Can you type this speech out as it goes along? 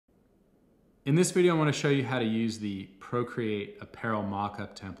In this video, I want to show you how to use the Procreate apparel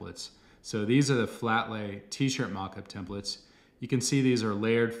mockup templates. So these are the flat lay t-shirt mockup templates. You can see these are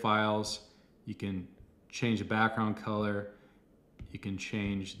layered files. You can change the background color. You can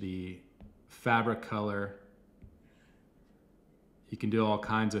change the fabric color. You can do all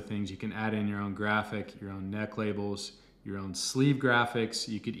kinds of things. You can add in your own graphic, your own neck labels, your own sleeve graphics.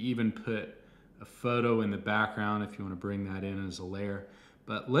 You could even put a photo in the background if you want to bring that in as a layer.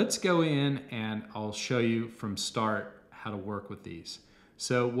 But let's go in and I'll show you from start how to work with these.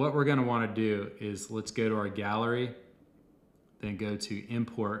 So what we're going to want to do is let's go to our gallery, then go to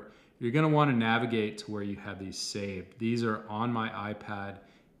import. You're going to want to navigate to where you have these saved. These are on my iPad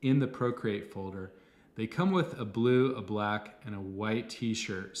in the Procreate folder. They come with a blue, a black, and a white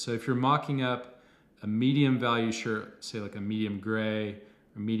t-shirt. So if you're mocking up a medium value shirt, say like a medium gray,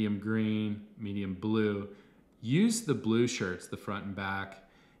 or medium green, medium blue, use the blue shirts, the front and back.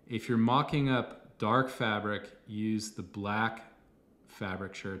 If you're mocking up dark fabric, use the black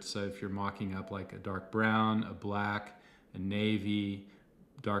fabric shirts. So if you're mocking up like a dark brown, a black, a navy,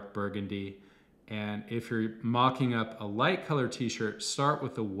 dark burgundy. And if you're mocking up a light color t-shirt, start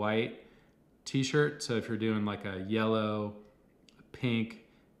with a white t-shirt. So if you're doing like a yellow, a pink,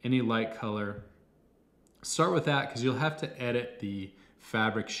 any light color, start with that because you'll have to edit the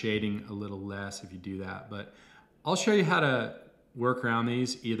fabric shading a little less if you do that. But I'll show you how to work around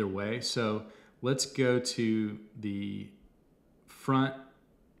these either way. So let's go to the front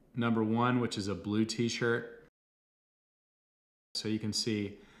number one, which is a blue t-shirt. So you can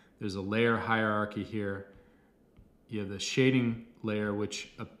see there's a layer hierarchy here. You have the shading layer,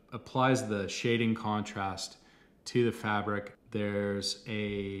 which applies the shading contrast to the fabric. There's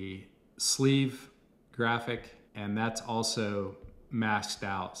a sleeve graphic, and that's also masked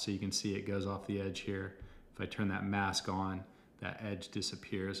out. So you can see it goes off the edge here. If I turn that mask on, that edge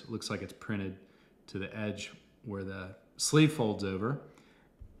disappears. It looks like it's printed to the edge where the sleeve folds over.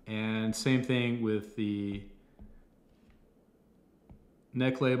 And same thing with the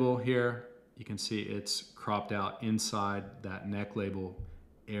neck label here. You can see it's cropped out inside that neck label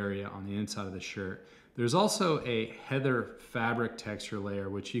area on the inside of the shirt. There's also a heather fabric texture layer,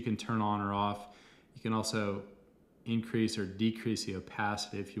 which you can turn on or off. You can also increase or decrease the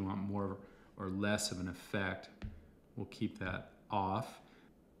opacity if you want more or less of an effect. We'll keep that off.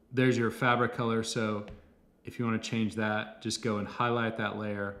 There's your fabric color. So if you want to change that, just go and highlight that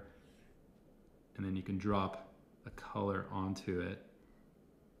layer, and then you can drop a color onto it.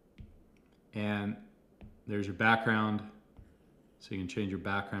 And there's your background. So you can change your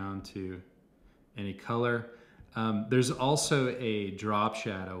background to any color. There's also a drop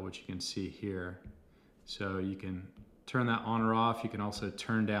shadow, which you can see here. So you can turn that on or off. You can also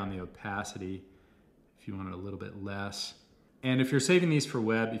turn down the opacity if you want it a little bit less. And if you're saving these for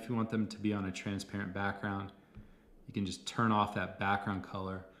web, if you want them to be on a transparent background, you can just turn off that background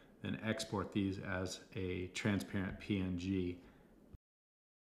color and export these as a transparent PNG.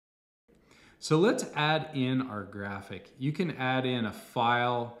 So let's add in our graphic. You can add in a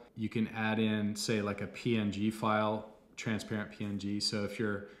file. You can add in, say, like a PNG file, transparent PNG. So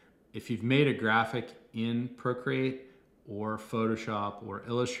if you've made a graphic in Procreate or Photoshop or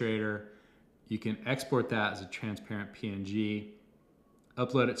Illustrator, you can export that as a transparent PNG,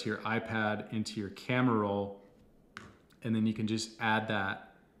 upload it to your iPad into your camera roll, and then you can just add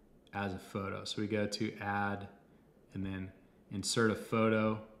that as a photo. So we go to add and then insert a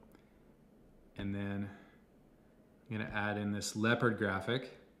photo, and then I'm gonna add in this leopard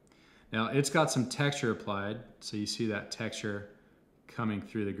graphic. Now it's got some texture applied, so you see that texture coming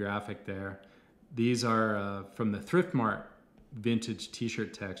through the graphic there. These are from the Thrift Mart vintage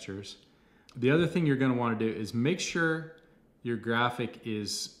t-shirt textures. The other thing you're going to want to do is make sure your graphic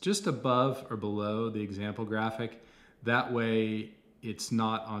is just above or below the example graphic. That way it's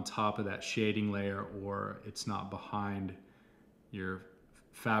not on top of that shading layer, or it's not behind your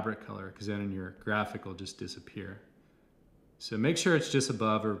fabric color, because then your graphic will just disappear. So make sure it's just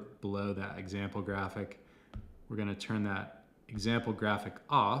above or below that example graphic. We're going to turn that example graphic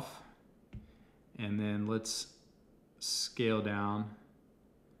off, and then let's scale down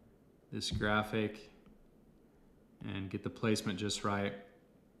this graphic and get the placement just right.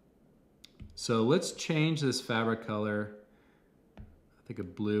 So let's change this fabric color. I think a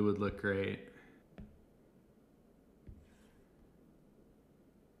blue would look great.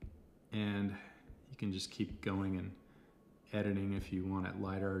 And you can just keep going and editing if you want it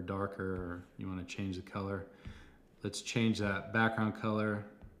lighter or darker, or you want to change the color. Let's change that background color.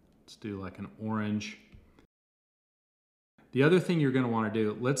 Let's do like an orange. The other thing you're going to want to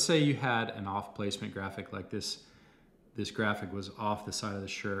do, let's say you had an off placement graphic like this this graphic was off the side of the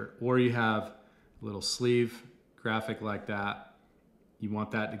shirt, or you have a little sleeve graphic like that, you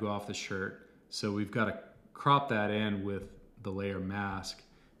want that to go off the shirt. So we've got to crop that in with the layer mask.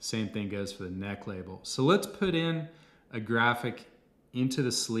 Same thing goes for the neck label. So let's put in a graphic into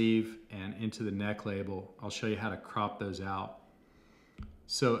the sleeve and into the neck label. I'll show you how to crop those out.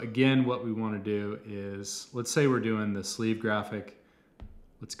 So again, what we want to do is, let's say we're doing the sleeve graphic.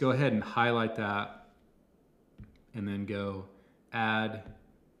 Let's go ahead and highlight that and then go add,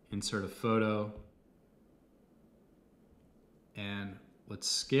 insert a photo, and let's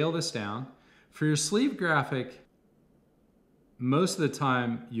scale this down. For your sleeve graphic, most of the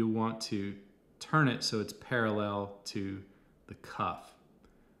time you want to turn it so it's parallel to the cuff.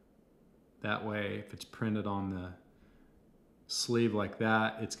 That way, if it's printed on the sleeve like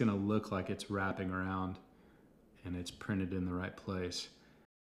that, it's going to look like it's wrapping around and it's printed in the right place.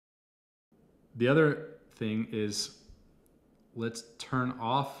 The other thing is, let's turn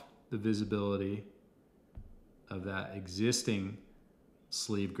off the visibility of that existing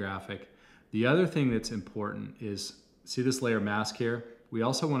sleeve graphic. The other thing that's important is, see this layer mask here? We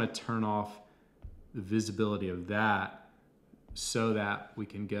also want to turn off the visibility of that so that we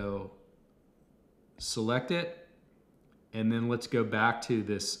can go select it, and then let's go back to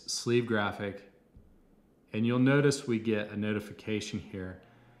this sleeve graphic, and you'll notice we get a notification here.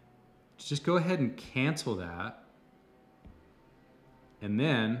 Just go ahead and cancel that, and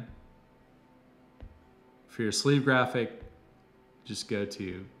then for your sleeve graphic, just go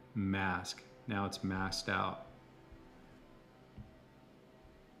to mask. Now it's masked out.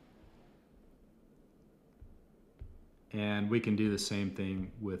 And we can do the same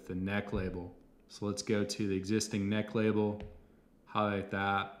thing with the neck label. So let's go to the existing neck label, highlight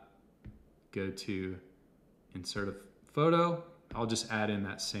that, go to insert a photo. I'll just add in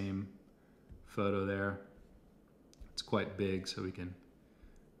that same photo there. It's quite big, so we can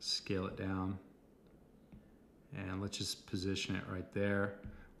scale it down. And let's just position it right there.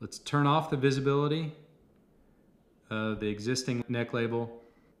 Let's turn off the visibility of the existing neck label.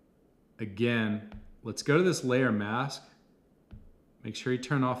 Again, let's go to this layer mask. Make sure you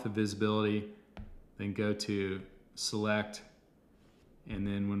turn off the visibility, then go to select, and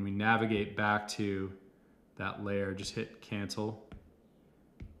then when we navigate back to that layer, just hit cancel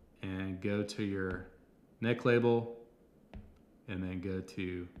and go to your neck label and then go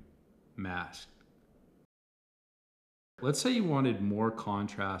to mask. Let's say you wanted more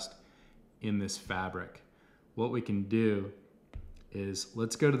contrast in this fabric. What we can do is,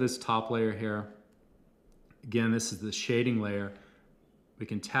 let's go to this top layer here. Again, this is the shading layer. We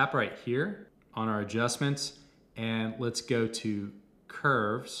can tap right here on our adjustments, and let's go to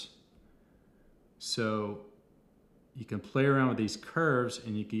curves. So you can play around with these curves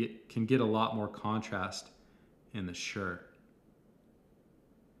and you can get a lot more contrast in the shirt.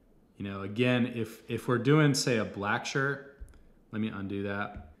 You know, again, if we're doing, say, a black shirt, let me undo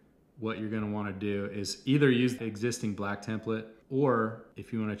that. What you're gonna wanna do is either use the existing black template, or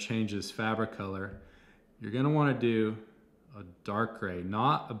if you wanna change this fabric color, you're gonna wanna do a dark gray,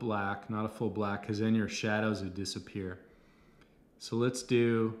 not a black, not a full black, because then your shadows would disappear. So let's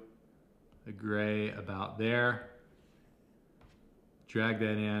do a gray about there. Drag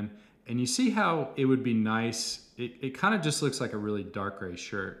that in, and you see how it would be nice. It kind of just looks like a really dark gray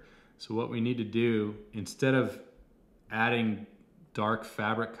shirt. So what we need to do, instead of adding dark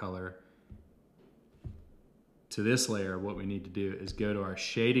fabric color to this layer, what we need to do is go to our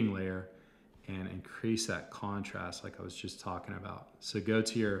shading layer and increase that contrast like I was just talking about. So go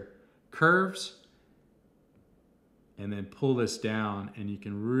to your curves and then pull this down, and you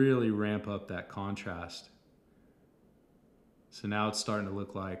can really ramp up that contrast. So now it's starting to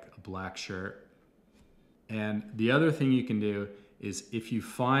look like a black shirt. And the other thing you can do is, if you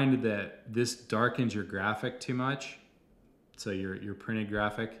find that this darkens your graphic too much, so your printed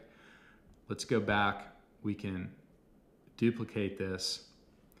graphic, let's go back. We can duplicate this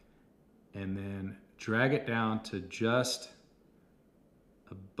and then drag it down to just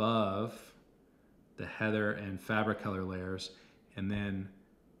above the heather and fabric color layers, and then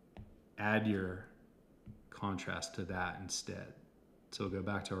add your contrast to that instead. So we'll go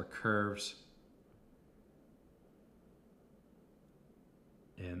back to our curves,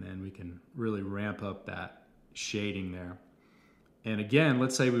 and then we can really ramp up that shading there. And again,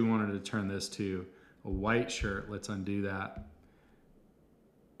 let's say we wanted to turn this to a white shirt. Let's undo that.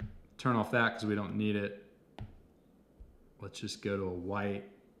 Turn off that because we don't need it. Let's just go to a white.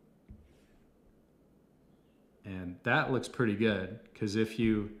 And that looks pretty good, because if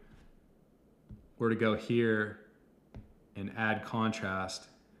you were to go here and add contrast,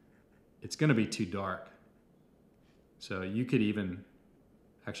 it's going to be too dark. So you could even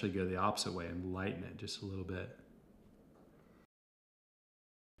actually go the opposite way and lighten it just a little bit.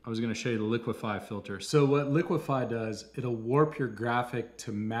 I was going to show you the liquefy filter. So what liquefy does, it'll warp your graphic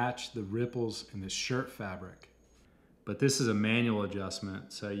to match the ripples in the shirt fabric. But this is a manual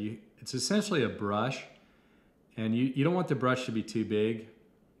adjustment. So it's essentially a brush, and you don't want the brush to be too big.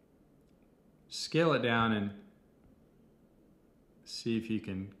 Scale it down and see if you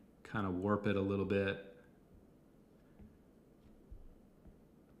can kind of warp it a little bit.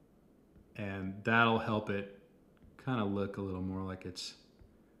 And that'll help it kind of look a little more like it's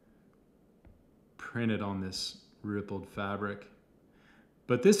printed on this rippled fabric.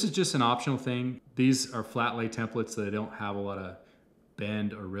 But this is just an optional thing. These are flat lay templates that don't have a lot of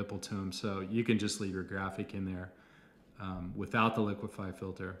bend or ripple to them, so you can just leave your graphic in there without the liquefy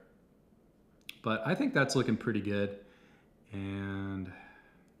filter. But I think that's looking pretty good, and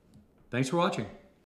thanks for watching.